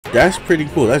That's pretty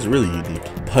cool. That's really unique.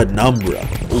 Penumbra.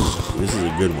 Ooh, this is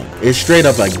a good one. It's straight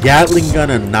up a Gatling gun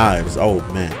and knives. Oh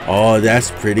man. Oh,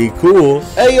 that's pretty cool.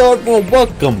 Hey y'all,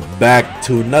 welcome back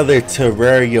to another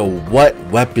Terraria What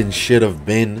Weapons Should Have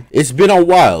Been. It's been a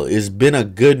while. It's been a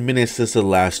good minute since the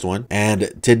last one.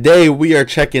 And today we are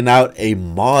checking out a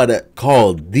mod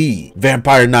called the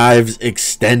Vampire Knives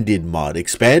Extended mod.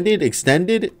 Expanded?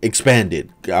 Extended?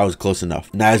 Expanded. I was close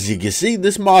enough. Now as you can see,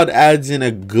 this mod adds in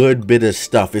a good bit of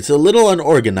stuff. It's a little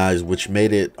unorganized, which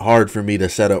made it hard for me to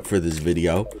set up for this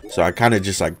video. So I kind of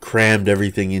just like crammed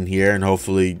everything in here and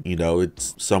hopefully, you know,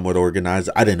 it's somewhat organized.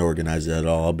 I didn't organize it at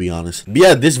all, I'll be honest. But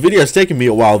yeah, this video is taking me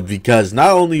a while because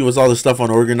not only was all the stuff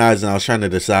unorganized and I was trying to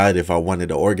decide if I wanted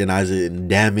to organize it in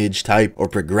damage type or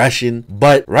progression,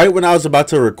 but right when I was about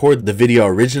to record the video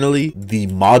originally, the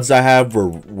mods I have were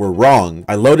wrong.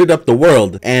 I loaded up the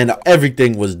world and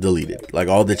everything was deleted. Like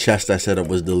all the chests I set up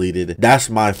was deleted. That's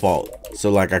my fault. So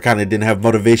like I kind of didn't have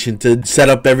motivation to set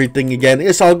up everything again.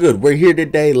 It's all good. We're here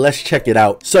today. Let's check it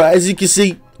out. So as you can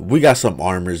see, we got some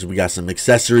armors, we got some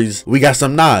accessories, we got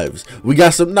some knives, we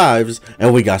got some knives,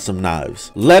 and we got some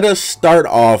knives. Let us start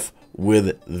off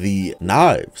with the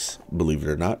knives, believe it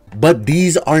or not. But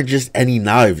these aren't just any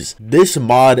knives. This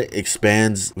mod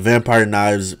expands Vampire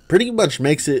Knives, pretty much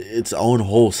makes it its own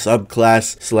whole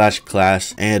subclass slash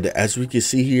class. And as we can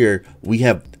see here, we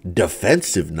have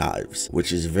defensive knives,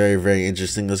 which is very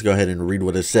interesting. Let's go ahead and read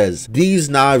what it says. These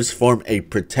knives form a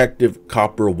protective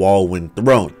copper wall when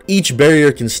thrown. Each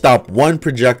barrier can stop one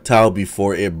projectile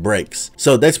before it breaks.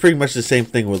 So that's pretty much the same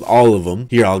thing with all of them.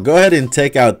 Here, I'll go ahead and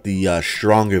take out the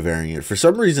stronger variant. For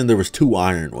some reason there was 2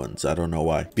 iron ones. I don't know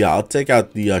why. Yeah, I'll take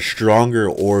out the stronger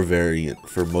ore variant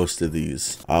for most of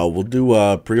these. We'll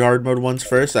do pre-hard mode ones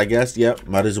first, I guess. Yep,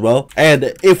 might as well.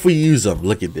 And if we use them,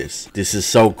 look at this. This is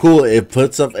so cool. It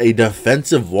puts up a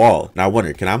defensive wall. Now I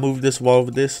wonder, can I move this wall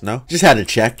with this? No, just had to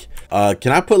check.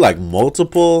 Can I put like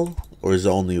multiple, or is it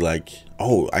only like,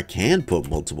 oh, I can put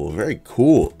multiple. Very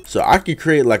cool. So I could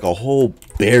create like a whole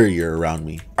barrier around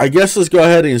me. I guess let's go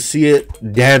ahead and see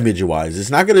it damage wise. It's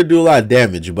not going to do a lot of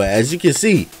damage, but as you can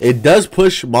see, it does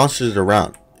push monsters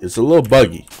around. It's a little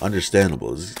buggy,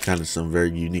 understandable. It's kind of some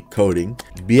very unique coding.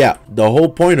 But yeah, the whole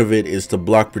point of it is to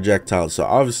block projectiles. So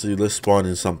obviously let's spawn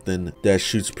in something that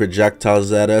shoots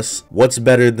projectiles at us. What's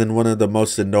better than one of the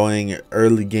most annoying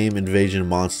early game invasion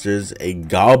monsters? A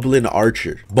goblin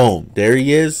archer. Boom, there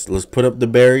he is. Let's put up the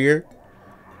barrier.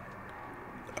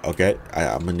 Okay,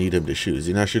 I'm gonna need him to shoot. Is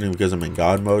he not shooting because I'm in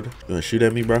God mode? You wanna shoot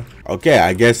at me, bro? Okay,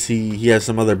 I guess he has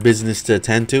some other business to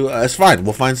attend to. That's fine.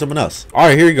 We'll find someone else. All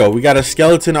right, here we go. We got a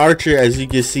skeleton archer. As you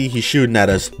can see, he's shooting at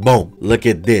us. Boom. Look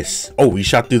at this. Oh, he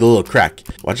shot through the little crack.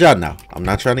 Watch out now. I'm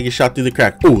not trying to get shot through the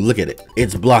crack. Oh, look at it.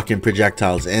 It's blocking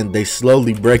projectiles, and they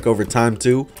slowly break over time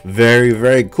too.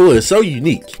 Very cool. It's so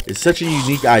unique. It's such a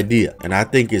unique idea, and I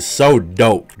think it's so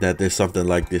dope that there's something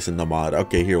like this in the mod.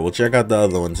 Okay, here, we'll check out the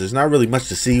other ones. There's not really much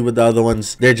to see with the other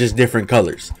ones. They're just different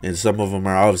colors, and some of them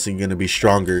are obviously going to be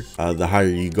stronger the higher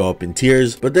you go up in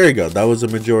tiers. But there you go. That was a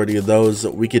majority of those.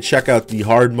 We could check out the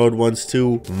hard mode ones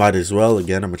too. Might as well.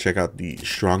 Again, I'm gonna check out the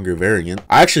stronger variant.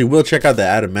 I actually will check out the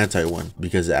adamantite one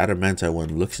because the adamantite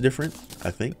one looks different.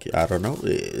 I think, I don't know,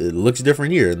 it looks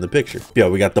different here in the picture. Yeah,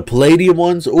 we got the palladium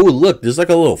ones. Oh, look, there's like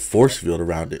a little force field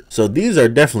around it. So these are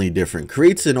definitely different.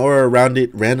 Creates an aura around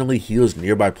it, randomly heals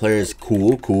nearby players.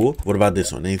 Cool. What about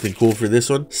this one? Anything cool for this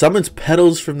one? Summons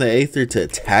petals from the aether to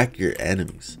attack your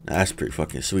enemies. Now, that's pretty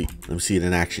fucking sweet. Let me see it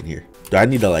in action here. Do I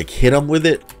need to like hit them with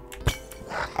it?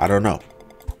 I don't know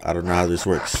how this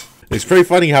works. It's pretty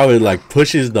funny how it like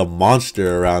pushes the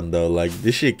monster around though. Like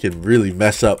this shit can really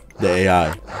mess up the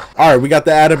AI. All right, we got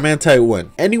the adamantite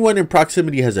one. Anyone in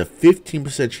proximity has a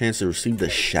 15% chance to receive the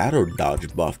shadow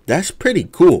dodge buff. That's pretty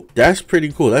cool. That's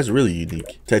really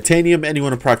unique. Titanium,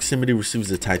 anyone in proximity receives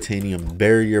the titanium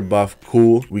barrier buff.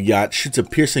 Cool. We got shoots a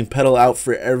piercing petal out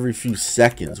for every few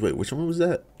seconds. Wait, which one was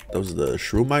that? That was the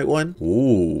shroomite one.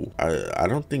 Ooh, I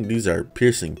don't think these are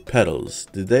piercing petals.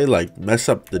 Did they like mess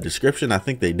up the description? I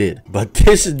think they did. But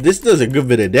this does a good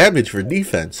bit of damage for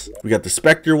defense. We got the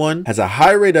specter one. Has a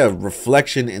high rate of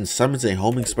reflection and summons a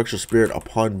homing spectral spirit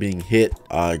upon being hit.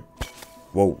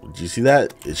 Whoa, did you see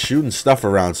that? It's shooting stuff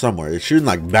around somewhere. It's shooting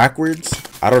like backwards.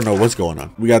 I don't know what's going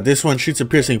on. We got this one, shoots a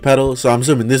piercing petal. So I'm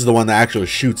assuming this is the one that actually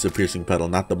shoots a piercing petal,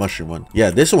 not the mushroom one. Yeah,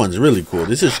 this one's really cool.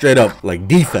 This is straight up like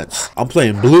defense. I'm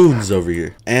playing balloons over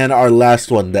here. And our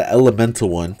last one, the elemental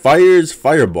one, fires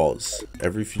fireballs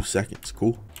every few seconds.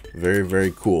 Cool. Very,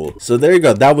 very cool. So there you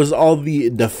go. That was all the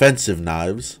defensive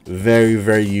knives. Very,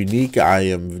 very unique. I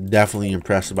am definitely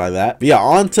impressed by that. But yeah,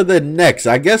 on to the next.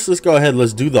 I guess let's go ahead.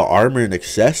 Let's do the armor and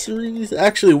accessories.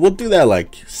 Actually, we'll do that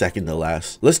like second to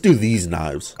last. Let's do these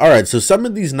knives. All right, so some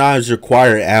of these knives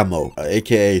require ammo,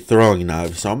 aka throwing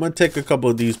knives. So I'm gonna take a couple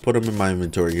of these, put them in my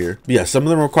inventory here. But yeah, some of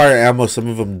them require ammo, some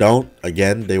of them don't.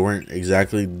 Again, they weren't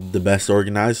exactly the best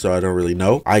organized, so I don't really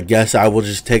know. I guess I will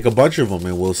just take a bunch of them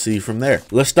and we'll see from there.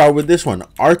 Let's start with this one,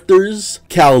 Arthur's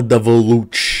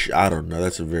Caldevoluch. I don't know,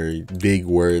 that's a very big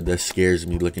word. That scares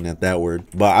me looking at that word.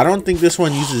 But I don't think this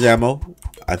one uses ammo.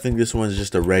 I think this one's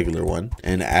just a regular one.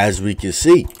 And as we can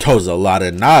see, those a lot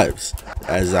of knives,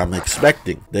 as I'm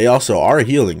expecting. They also are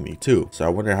healing me too. So I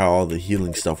wonder how all the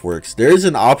healing stuff works. There is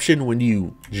an option when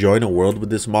you join a world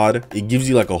with this mod. It gives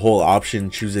you like a whole option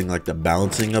choosing like the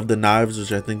balancing of the knives,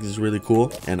 which I think is really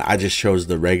cool. And I just chose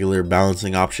the regular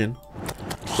balancing option.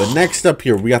 But next up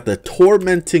here, we got the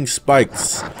tormenting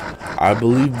spikes. I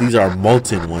believe these are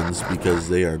molten ones because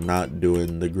they are not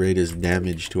doing the greatest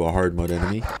damage to a hard mode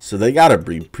enemy. So they gotta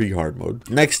be pre-hard mode.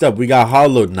 Next up, we got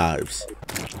hollowed knives.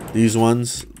 These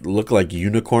ones look like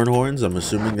unicorn horns. I'm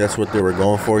assuming that's what they were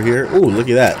going for here. Oh, look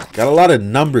at that. Got a lot of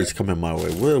numbers coming my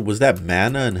way. What was that,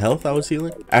 mana and health I was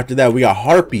healing? After that, we got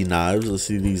harpy knives. Let's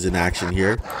see these in action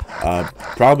here.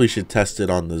 Probably should test it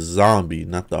on the zombie,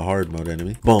 not the hard mode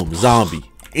enemy. Boom, zombie.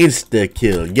 Insta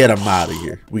kill. Get them out of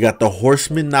here. We got the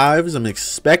horseman knives. I'm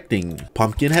expecting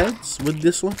pumpkin heads with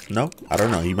this one. No, I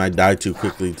don't know. He might die too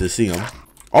quickly to see them.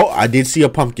 Oh, I did see a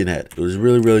pumpkin head. It was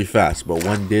really, really fast, but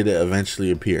one did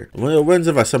eventually appear. What happens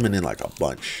if I summon in like a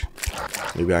bunch?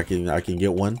 Maybe I can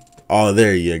get one. Oh,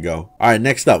 there you go. All right,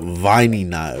 next up, viney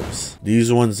knives.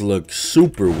 These ones look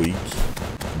super weak,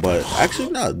 but actually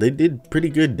no, they did pretty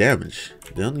good damage.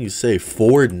 They only say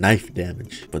 4 knife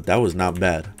damage, but that was not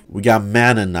bad. We got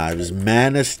mana knives,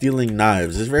 mana stealing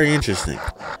knives. It's very interesting.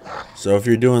 So if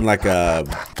you're doing like a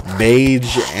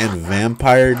mage and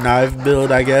vampire knife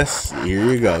build, I guess,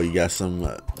 here you go. You got some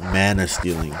mana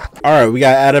stealing. All right, we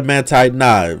got adamantite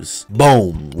knives.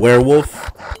 Boom,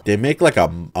 werewolf. They make like a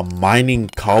mining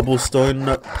cobblestone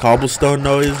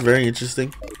noise. Very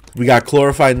interesting. We got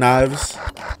glorified knives.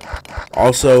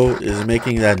 Also is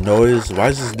making that noise. Why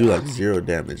does this do like 0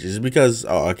 damage? Is it because,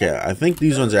 oh, okay, I think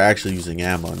these ones are actually using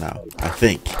ammo now. I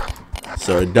think.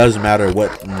 So it does matter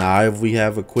what knife we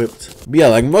have equipped. But yeah,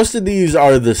 like most of these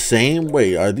are the same.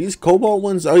 Wait, are these cobalt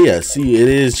ones? Oh yeah, see, it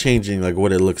is changing like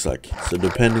what it looks like. So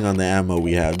depending on the ammo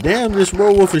we have. Damn, this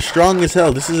werewolf is strong as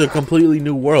hell. This is a completely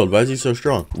new world. Why is he so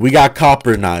strong? We got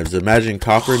copper knives. Imagine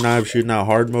copper knives shooting out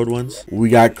hard mode ones. We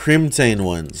got crimtane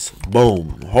ones.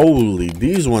 Boom. Holy,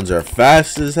 these ones are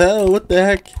fast as hell. What the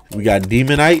heck? We got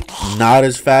demonite, not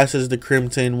as fast as the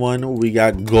crimtane one. We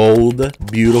got gold,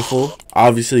 beautiful.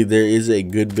 Obviously there is a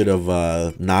good bit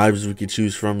of knives we could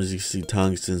choose from. As you see,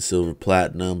 tungsten, silver,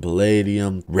 platinum,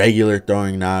 palladium, regular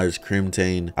throwing knives,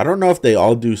 crimtane. I don't know if they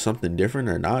all do something different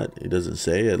or not. It doesn't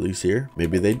say, at least here.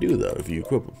 Maybe they do though if you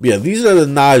equip them. But yeah, these are the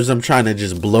knives I'm trying to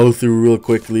just blow through real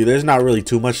quickly. There's not really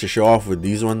too much to show off with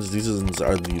these ones. These ones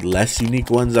are the less unique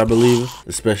ones, I believe,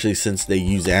 especially since they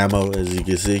use ammo, as you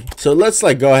can see. So let's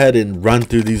like go ahead and run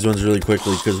through these ones really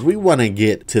quickly because we want to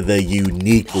get to the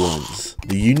unique ones.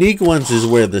 The unique ones is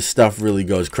where the stuff really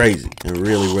goes crazy and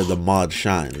really where the mod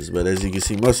shines. But as you can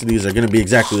see, most of these are going to be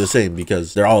exactly the same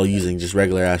because they're all using just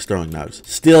regular ass throwing knives.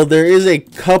 Still, there is a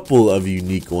couple of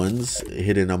unique ones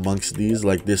hidden amongst these,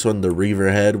 like this one, the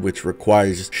Reaver head, which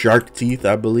requires shark teeth,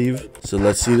 I believe. So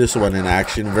let's see this one in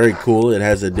action. Very cool. It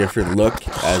has a different look,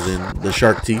 as in the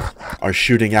shark teeth are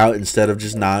shooting out instead of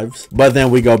just knives. But then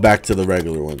we go back to the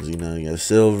regular ones. You know, you got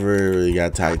silver, you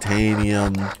got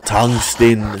titanium,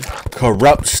 tungsten,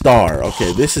 corrupt star.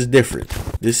 Okay, this is different.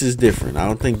 This is different. I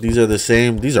don't think these are the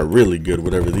same. These are really good,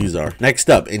 whatever these are. Next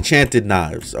up, enchanted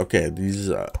knives. Okay, these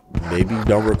maybe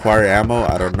don't require ammo.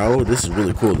 I don't know. This is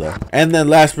really cool though. And then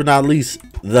last but not least,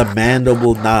 the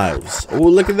mandible knives. Oh,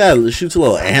 look at that. It shoots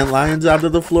little antlions out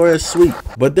of the floor. That's sweet.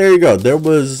 But there you go. There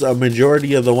was a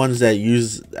majority of the ones that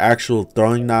use actual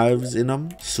throwing knives in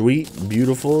them. Sweet,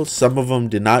 beautiful. Some of them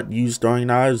did not use throwing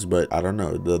knives, but I don't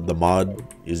know. The mod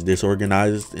is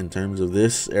disorganized in terms of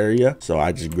this area, so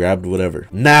I just grabbed whatever.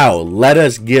 Now let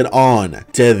us get on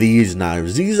to these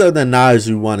knives. These are the knives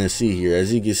we want to see here.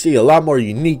 As you can see, a lot more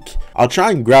unique. I'll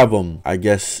try and grab them, I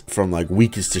guess, from like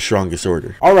weakest to strongest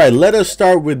order. All right, let us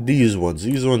start with these ones.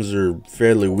 These ones are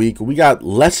fairly weak. We got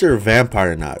lesser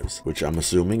vampire knives, which I'm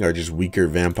assuming are just weaker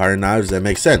vampire knives. That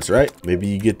makes sense, right? Maybe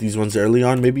you get these ones early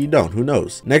on, maybe you don't, who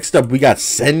knows. Next up, we got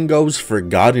Sengo's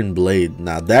Forgotten Blade.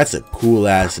 Now that's a cool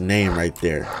ass name right there.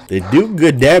 there. They do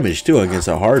good damage too against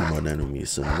a hard mode enemy,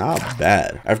 so not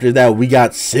bad. After that, we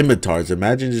got scimitars.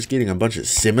 Imagine just getting a bunch of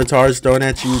scimitars thrown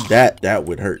at you. That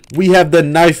would hurt. We have the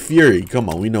Knife Fury. Come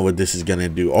on, we know what this is gonna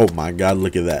do. Oh my god,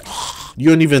 look at that. You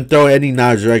don't even throw any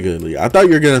knives regularly. I thought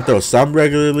you were gonna throw some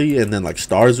regularly and then like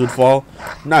stars would fall.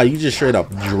 Nah, you just straight up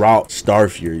drop Star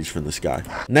Furies from the sky.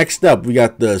 Next up, we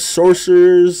got the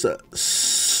Sorcerer's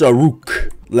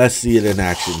Saruk. Let's see it in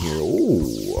action here.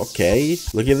 Ooh, okay.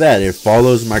 Look at that. It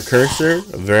follows my cursor.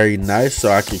 Very nice. So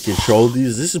I can control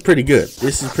these. This is pretty good.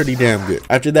 This is pretty damn good.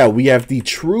 After that, we have the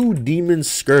True Demon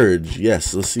Scourge.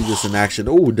 Yes, let's see this in action.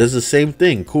 Oh, it does the same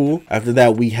thing. Cool. After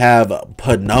that, we have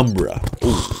Penumbra.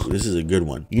 Ooh, this is a good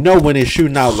one. You know, when it's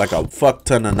shooting out like a fuck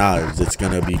ton of knives, it's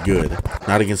gonna be good.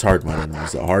 Not against hard mode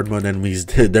enemies. The hard mode enemies,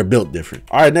 they're built different.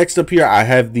 All right, next up here, I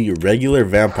have the regular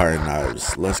vampire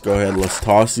knives. Let's go ahead. Let's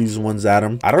toss these ones at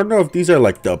them. I don't know if these are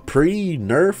like the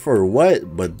pre-nerf or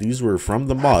what, but these were from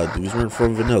the mod. These weren't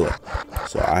from vanilla,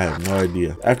 so I have no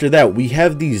idea. After that, we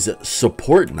have these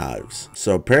support knives.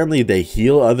 So apparently they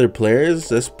heal other players.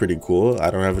 That's pretty cool. I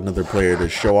don't have another player to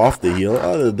show off the heal.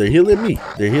 Oh, they're healing me.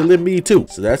 They're healing me too,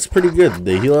 so that's pretty good.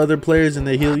 They heal other players and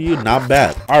they heal you. Not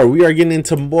bad. All right, we are getting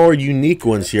into more unique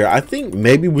ones here. I think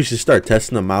maybe we should start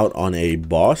testing them out on a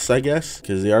boss, I guess,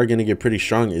 because they are going to get pretty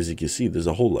strong. As you can see, there's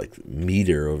a whole like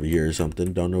meter over here or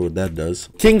something. Don't know what that does.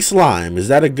 King Slime, is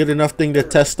that a good enough thing to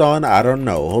test on? I don't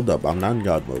know. Hold up, I'm not in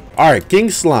god mode. All right, King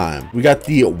Slime. We got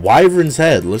the Wyvern's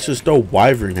Head. Let's just throw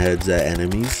Wyvern heads at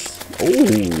enemies.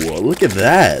 Oh, look at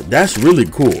that. That's really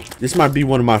cool. This might be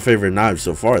one of my favorite knives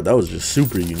so far. That was just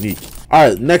super unique. All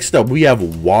right, next up, we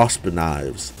have Wasp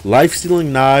knives.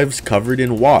 Life-stealing knives covered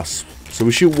in wasp. So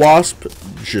we shoot wasp,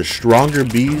 just stronger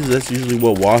bees. That's usually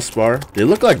what wasps are. They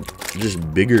look like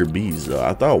just bigger bees though.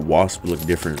 I thought wasp looked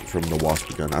different from the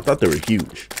wasp gun. I thought they were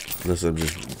huge, unless I'm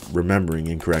just remembering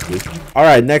incorrectly. All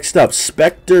right, next up,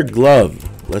 Spectre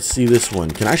Glove. Let's see this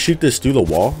one. Can I shoot this through the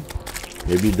wall?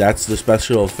 Maybe that's the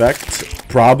special effect.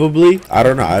 Probably. I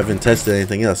don't know. I haven't tested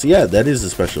anything else. Yeah, that is a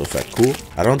special effect. Cool.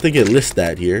 I don't think it lists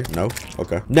that here. No.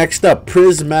 Okay. Next up,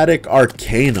 Prismatic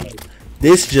Arcanum.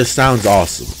 This just sounds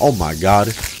awesome. Oh my god.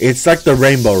 It's like the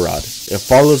rainbow rod. It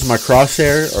follows my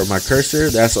crosshair or my cursor.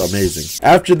 That's amazing.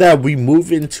 After that, we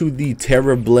move into the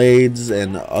Terra Blades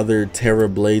and other Terra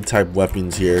Blade type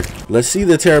weapons here. Let's see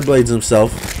the Terra Blades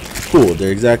themselves. Cool.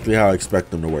 They're exactly how I expect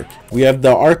them to work. We have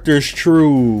the Arthur's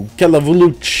True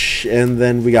Kelavoluch, and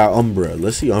then we got Umbra.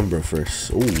 Let's see Umbra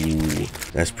first. Ooh,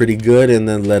 that's pretty good. And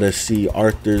then let us see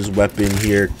Arthur's weapon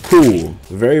here. Cool.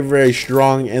 Very, very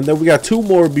strong. And then we got two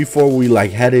more before we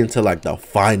like head into like the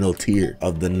final tier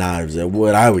of the knives, and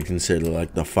what I would consider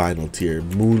like the final tier,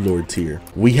 Moonlord tier.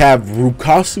 We have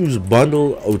Rukasu's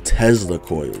Bundle of Tesla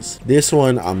Coils. This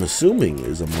one I'm assuming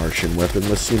is a Martian weapon.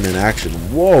 Let's see him in action.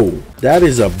 Whoa, that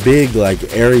is a big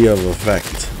like area of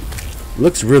effect.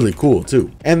 Looks really cool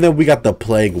too. And then we got the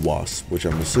Plague Wasp, which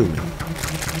I'm assuming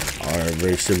are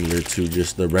very similar to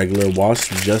just the regular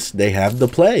wasp, just they have the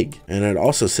plague. And it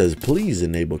also says please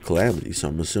enable Calamity, so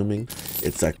I'm assuming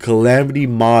it's a Calamity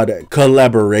mod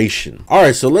collaboration. All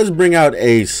right, so let's bring out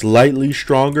a slightly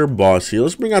stronger boss here.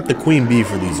 Let's bring out the Queen Bee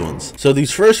for these ones. So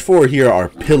these first four here are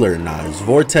pillar knives: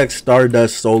 Vortex,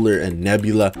 Stardust, Solar, and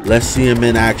Nebula. Let's see them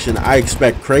in action. I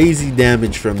expect crazy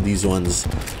damage from these ones.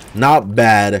 Not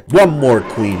bad. One more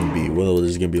Queen Bee. Well,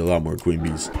 there's gonna be a lot more Queen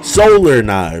Bees. Solar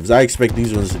knives. I expect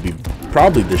these ones to be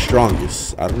probably the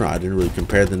strongest. I don't know. I didn't really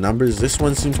compare the numbers. This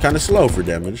one seems kind of slow for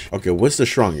damage. Okay, what's the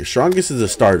strongest? Strongest is the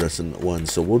Stardust one.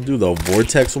 So we'll do the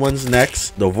Vortex ones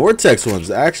next. The Vortex ones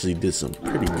actually did some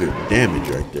pretty good damage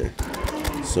right there.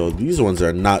 So these ones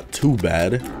are not too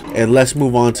bad. And let's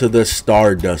move on to the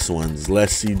Stardust ones.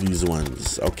 Let's see these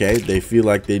ones. Okay, they feel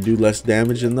like they do less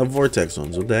damage than the Vortex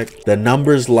ones. What the heck? The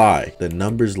numbers lie. The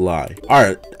numbers lie. All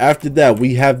right, after that,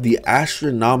 we have the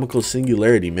Astronomical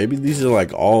Singularity. Maybe these are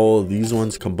like all these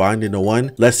ones combined into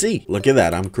one. Let's see. Look at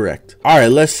that. I'm correct. All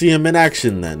right, let's see them in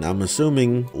action then. I'm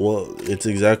assuming, well, it's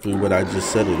exactly what I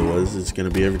just said it was. It's going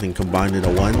to be everything combined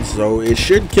into one. So it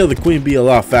should kill the Queen Bee a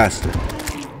lot faster.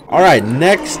 All right,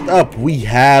 next up we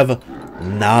have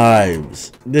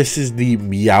knives. This is the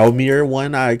Meowmere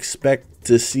one. I expect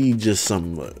to see just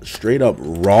some straight up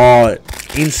raw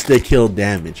insta kill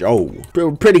damage. Oh,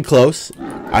 pretty close.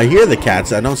 I hear the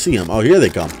cats. I don't see them. Oh, here they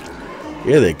come.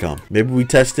 Here they come. Maybe we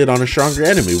test it on a stronger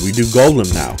enemy. We do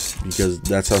Golem now, because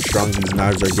that's how strong these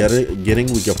knives are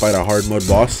getting. We can fight a hard mode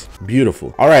boss.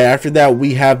 Beautiful. All right, after that,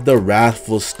 we have the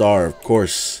Wrathful Star. Of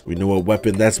course, we know what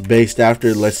weapon that's based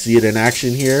after. Let's see it in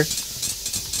action here.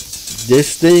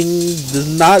 This thing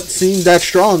does not seem that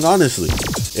strong, honestly.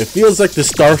 It feels like the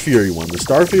Star Fury one. The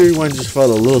Star Fury one just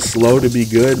felt a little slow to be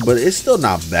good, but it's still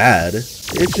not bad.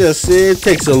 It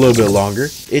takes a little bit longer.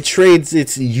 It trades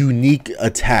its unique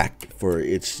attack for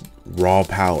its raw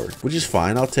power, which is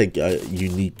fine. I'll take a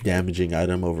unique damaging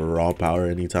item over raw power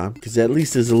anytime, because at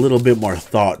least there's a little bit more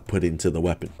thought put into the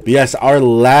weapon. But yes, our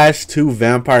last two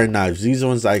vampire knives, these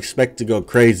ones I expect to go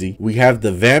crazy. We have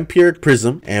the Vampiric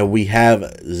Prism and we have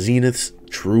Zenith's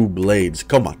True Blades.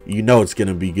 Come on, you know it's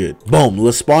gonna be good. Boom,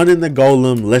 let's spawn in the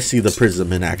golem. Let's see the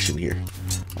prism in action here.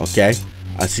 Okay,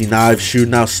 I see knives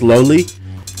shooting out slowly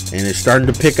and it's starting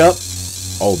to pick up.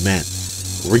 Oh man,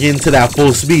 we're getting to that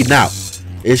full speed now.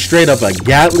 It's straight up a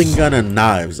Gatling gun of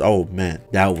knives. Oh man,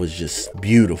 that was just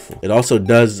beautiful. It also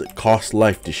does cost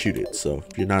life to shoot it, so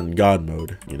if you're not in god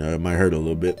mode, you know, it might hurt a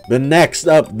little bit. But next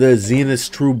up, the Zenith's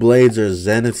True Blades, or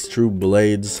Zenith's True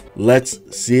Blades. Let's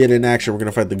see it in action. We're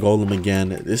gonna fight the golem again.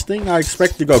 This thing I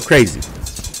expect to go crazy.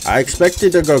 I expect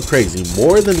it to go crazy.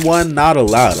 More than one not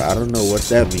allowed. I don't know what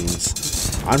that means.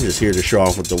 I'm just here to show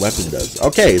off what the weapon does.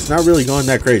 Okay, it's not really going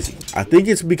that crazy. I think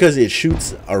it's because it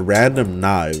shoots a random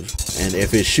knife, and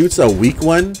if it shoots a weak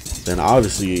one, then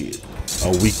obviously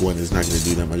a weak one is not going to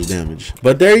do that much damage.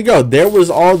 But there you go. There was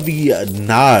all the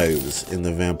knives in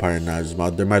the Vampire Knives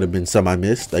mod. There might have been some I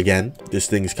missed. Again, this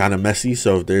thing's kind of messy,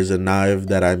 so if there's a knife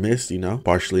that I missed, you know,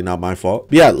 partially not my fault.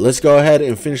 But yeah, let's go ahead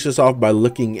and finish this off by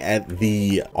looking at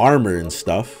the armor and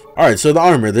stuff. Alright, so the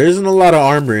armor, there isn't a lot of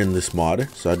armor in this mod,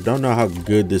 so I don't know how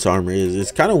good this armor is.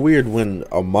 It's kind of weird when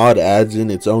a mod adds in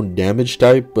its own damage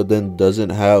type, but then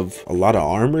doesn't have a lot of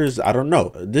armors. I don't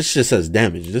know. This just says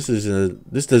damage. This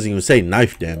doesn't even say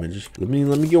knife damage. Let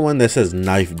me get one that says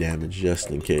knife damage just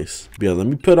in case. But yeah, let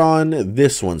me put on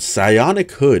this one.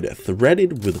 Psionic Hood,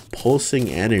 threaded with pulsing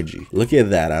energy. Look at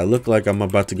that. I look like I'm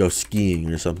about to go skiing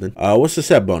or something. What's the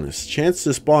set bonus? Chance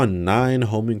to spawn 9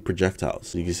 homing projectiles.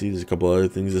 So you can see there's a couple other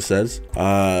things that says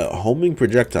homing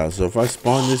projectiles. So if I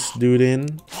spawn this dude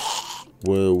in,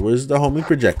 where's the homing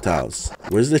projectiles?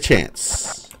 Where's the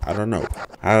chance? I don't know.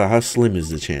 How slim is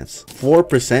the chance?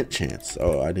 4% chance.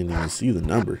 Oh, I didn't even see the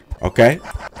number. Okay,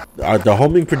 are the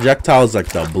homing projectiles like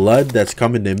the blood that's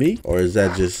coming to me, or is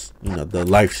that just, you know, the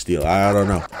life steal? I don't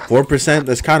know. 4%,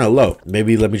 that's kind of low.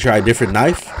 Maybe let me try a different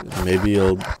knife. Maybe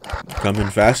it'll come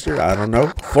in faster. I don't know.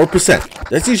 4%,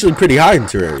 that's usually pretty high in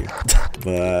Terraria.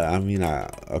 But I mean,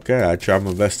 okay, I tried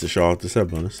my best to show off the set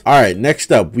bonus. All right,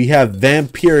 next up we have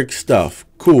vampiric stuff.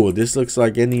 Cool, this looks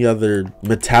like any other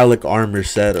metallic armor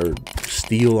set or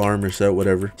steel armor set,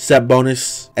 whatever. Set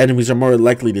bonus, enemies are more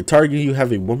likely to target you.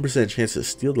 Have a 1% chance to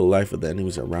steal the life of the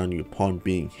enemies around you upon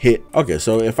being hit. Okay,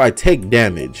 so if I take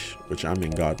damage, which I'm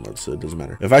in god mode, so it doesn't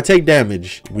matter. If I take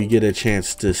damage, we get a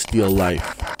chance to steal life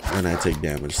when I take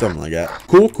damage, something like that.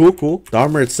 Cool, cool, cool. The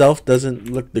armor itself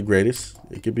doesn't look the greatest.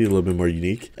 It could be a little bit more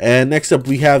unique. And next up,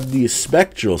 we have the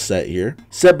spectral set here.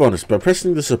 Set bonus, by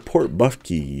pressing the support buff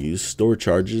key, you use store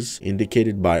charges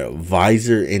indicated by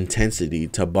visor intensity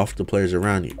to buff the players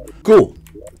around you. Cool.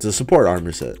 It's a support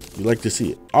armor set. You like to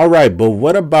see it. All right, but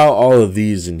what about all of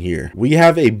these in here? We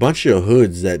have a bunch of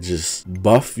hoods that just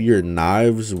buff your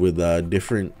knives with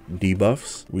different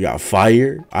debuffs. We got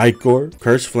fire, ichor,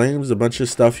 curse flames, a bunch of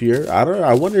stuff here.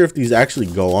 I wonder if these actually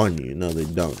go on you. No, they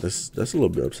don't. That's a little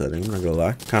bit upsetting, I'm not gonna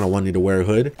lie. Kind of wanting to wear a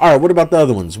hood. All right, what about the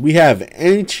other ones? We have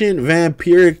ancient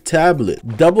vampiric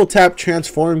tablet, double tap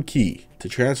transform key to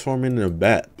transform into a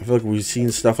bat. I feel like we've seen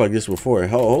stuff like this before.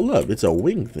 Hold up, it's a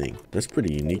wing thing. That's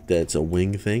pretty unique that it's a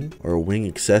wing thing or a wing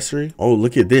accessory. Oh,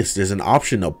 look at this. There's an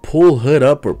option to pull hood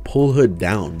up or pull hood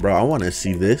down. Bro, I want to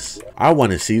see this. I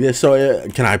want to see this. So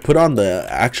can I put on the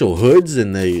actual hoods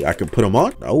and I could put them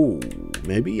on? Oh,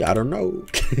 maybe, I don't know.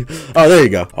 Oh, there you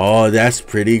go. Oh, that's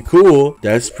pretty cool.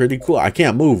 That's pretty cool. I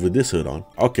can't move with this hood on.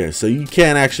 Okay, so you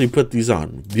can actually put these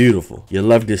on. Beautiful. You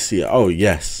love to see it. Oh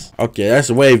yes. Okay,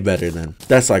 that's way better then.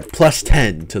 That's like plus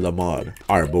 10 to the mod.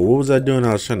 All right, but what was I doing?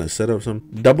 I was trying to set up some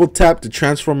double tap to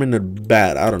transform into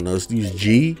bat. I don't know. Let's use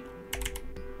G.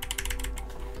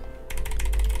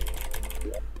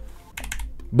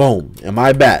 Boom. Am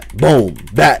I bat? Boom.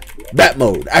 Bat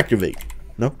mode. Activate.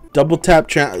 No. Double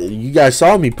tap. You guys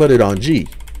saw me put it on G.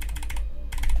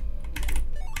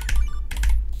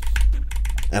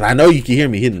 And I know you can hear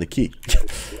me hitting the key.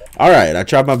 All right, I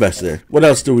tried my best there. What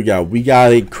else do we got? We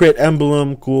got a crit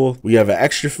emblem. Cool. We have an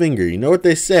extra finger. You know what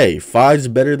they say? 5's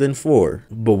better than 4.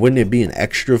 But wouldn't it be an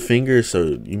extra finger?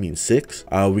 So you mean 6?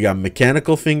 We got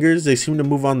mechanical fingers. They seem to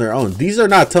move on their own. These are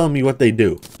not telling me what they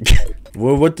do.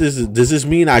 Well, what does this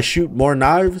mean? I shoot more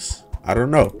knives? I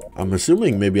don't know. I'm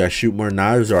assuming maybe I shoot more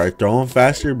knives or I throw them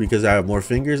faster because I have more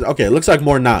fingers. Okay, it looks like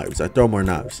more knives. I throw more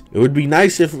knives. It would be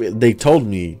nice if they told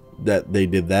me that they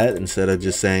did that instead of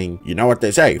just saying, you know what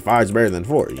they say, 5 is better than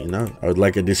 4, you know? I would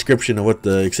like a description of what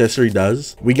the accessory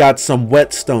does. We got some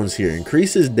whetstones here.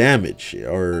 Increases damage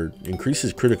or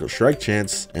increases critical strike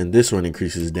chance, and this one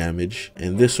increases damage,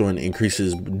 and this one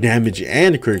increases damage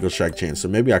and critical strike chance. So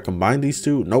maybe I combine these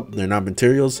two. Nope, they're not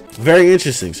materials. Very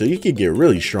interesting. So you could get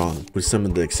really strong with some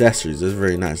of the accessories. That's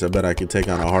very nice. I bet I could take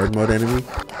on a hard mode enemy.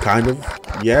 Kind of.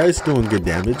 Yeah, it's doing good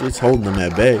damage. It's holding them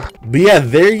at bay. But yeah,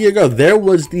 there you go. There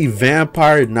was the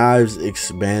Vampire Knives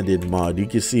expanded mod. You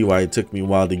can see why it took me a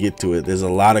while to get to it. There's a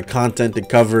lot of content to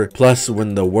cover. Plus,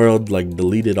 when the world like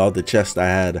deleted all the chests I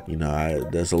had, you know,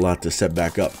 there's a lot to set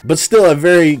back up. But still a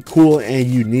very cool and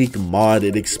unique mod.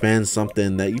 It expands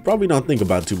something that you probably don't think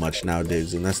about too much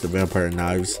nowadays, and that's the Vampire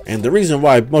Knives. And the reason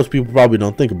why most people probably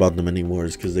don't think about them anymore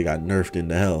is because they got nerfed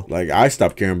into hell. Like, I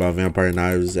stopped caring about Vampire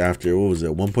Knives after, what was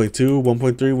it, 1.2,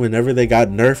 1.3, whenever they got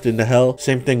nerfed into hell.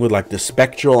 Same thing with like the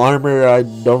spectral armor I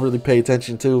don't really pay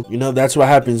attention to. You know, that's what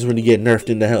happens when you get nerfed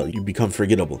into hell. You become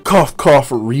forgettable. Cough, cough,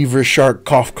 Reaver Shark,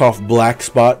 cough, cough, Black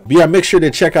Spot. But yeah, make sure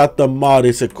to check out the mod.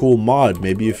 It's a cool mod.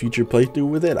 Maybe a future playthrough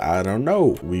with it. I don't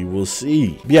know. We will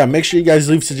see. But yeah, make sure you guys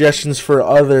leave suggestions for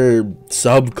other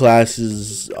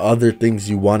subclasses, other things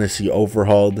you want to see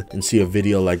overhauled and see a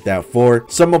video like that for.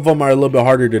 Some of them are a little bit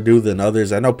harder to do than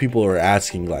others. I know people are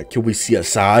asking, like, can we see a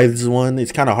scythes one?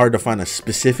 It's kind of hard to find a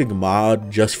specific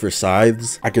mod just for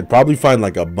scythes. I could probably find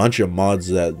like a bunch of mods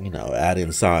that, you know, add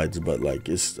in scythes, but like,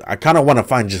 I kind of want to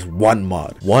find just one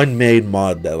made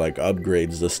mod that like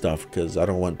upgrades the stuff, because I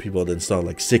don't want people to install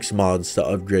like 6 mods to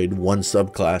upgrade one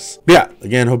subclass. But yeah,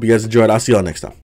 again, hope you guys enjoyed. I'll see y'all next time.